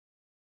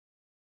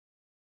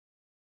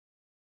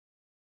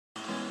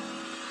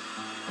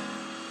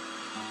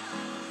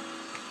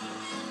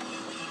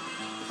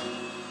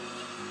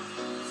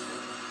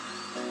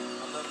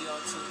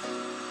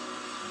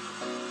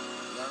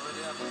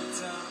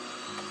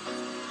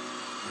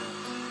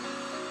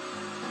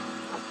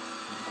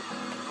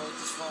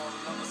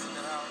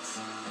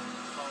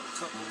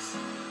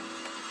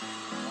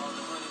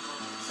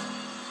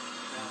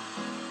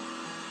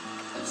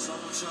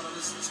y'all to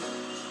listen to it.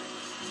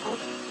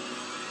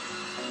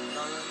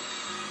 Y'all ready?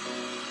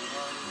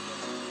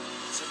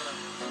 Check it out.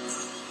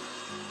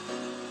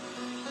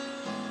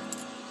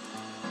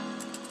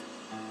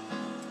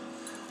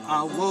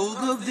 I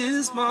woke up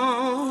this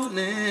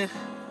morning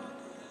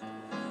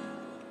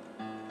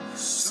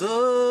so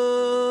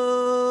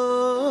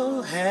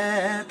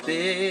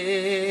happy.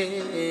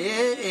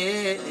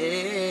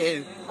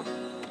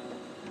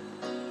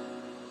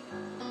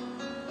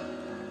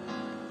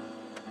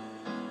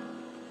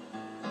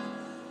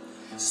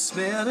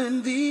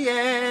 Smelling the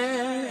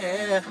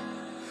air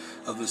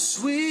of the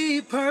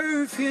sweet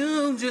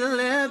perfume you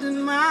left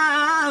in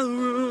my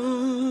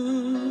room.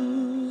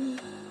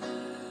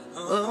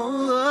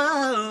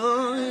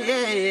 Oh,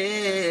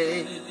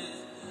 yeah.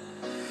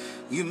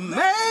 You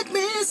make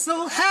me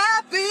so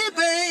happy,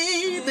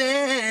 baby,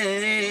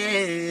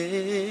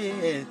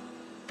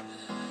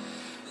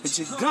 that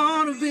you're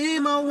gonna be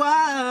my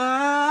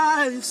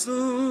wife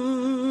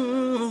soon.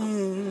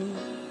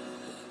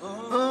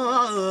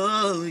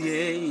 Oh,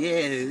 yeah,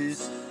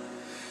 yes.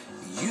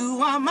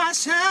 You are my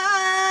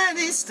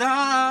shining star.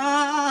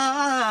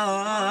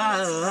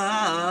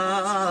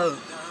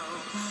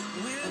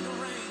 When the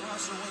rain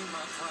wash away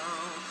my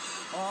crown,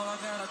 all I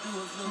gotta do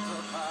is look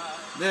up high.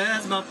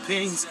 That's my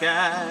pink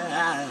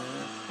sky.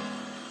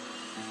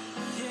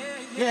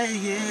 Yeah,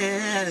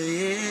 yeah,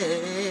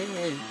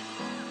 yeah.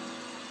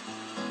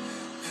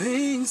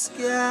 Pink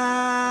sky.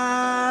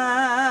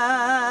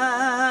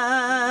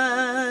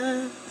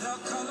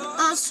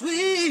 Oh,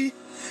 sweet.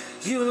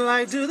 You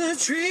like to the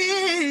tree.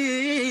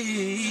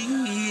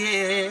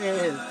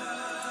 Yeah.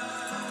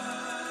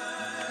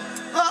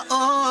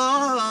 Oh,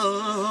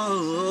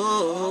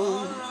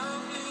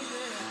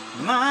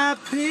 my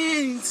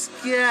pink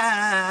sky.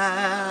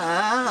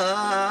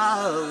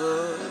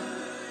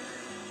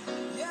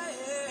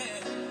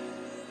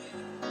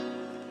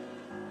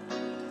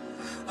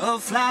 A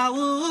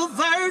flower of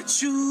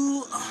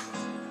virtue,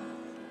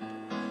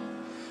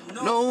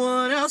 no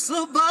one else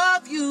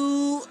above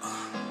you.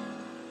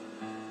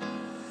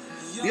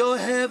 Your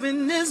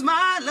heaven is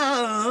my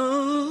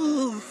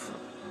love,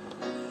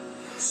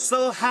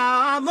 so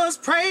how I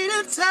must pray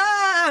to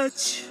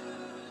touch.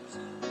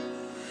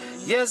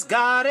 Yes,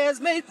 God has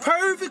made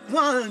perfect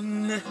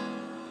one,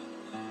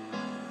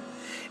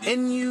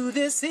 in you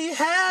this He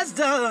has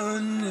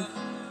done.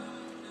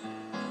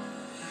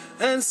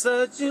 And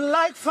such you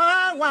like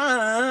fine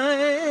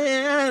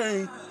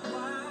wine.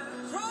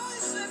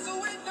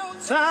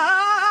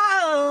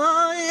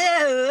 Oh,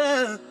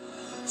 yeah.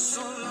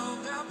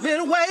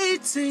 Been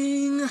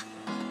waiting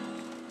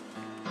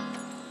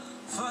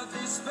for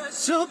this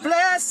special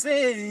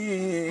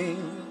blessing.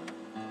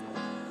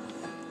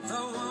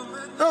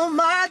 Oh,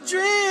 my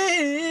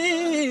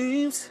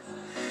dreams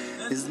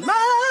is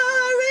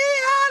my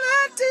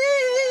reality.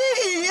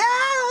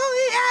 Oh,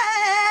 yeah.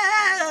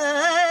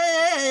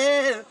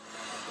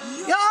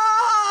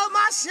 You're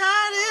my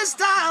shining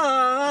star.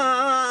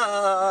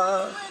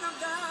 When I'm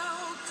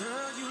down,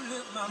 girl, you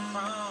lift my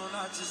crown. I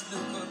just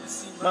look up and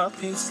see my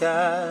pink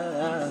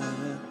sky.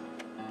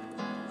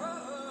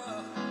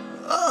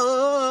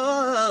 Oh,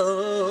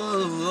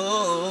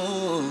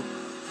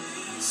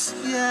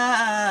 sky.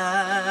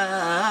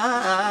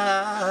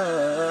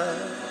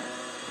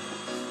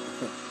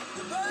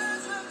 The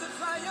birds love to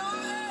fly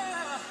over.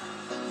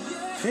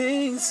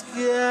 Pink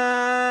sky.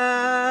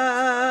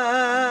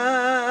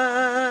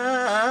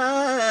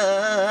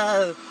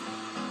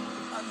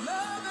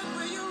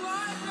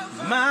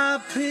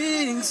 My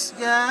pink sky,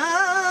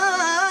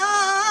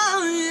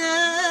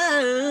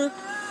 yeah.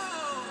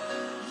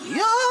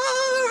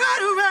 You're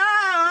right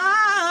around.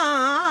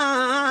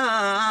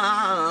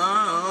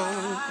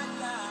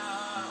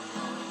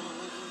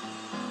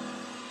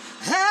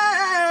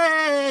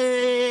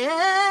 Hey,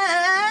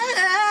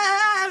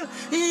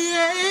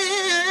 yeah.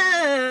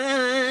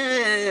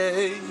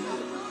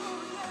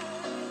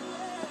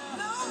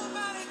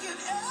 Nobody can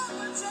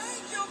ever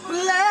take your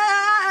place.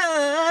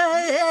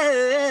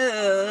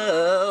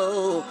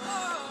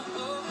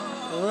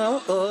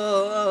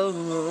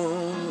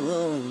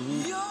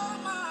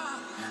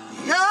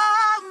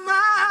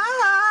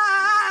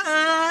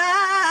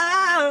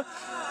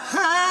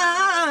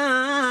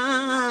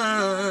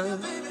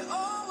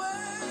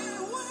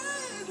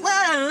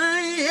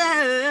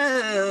 Yeah.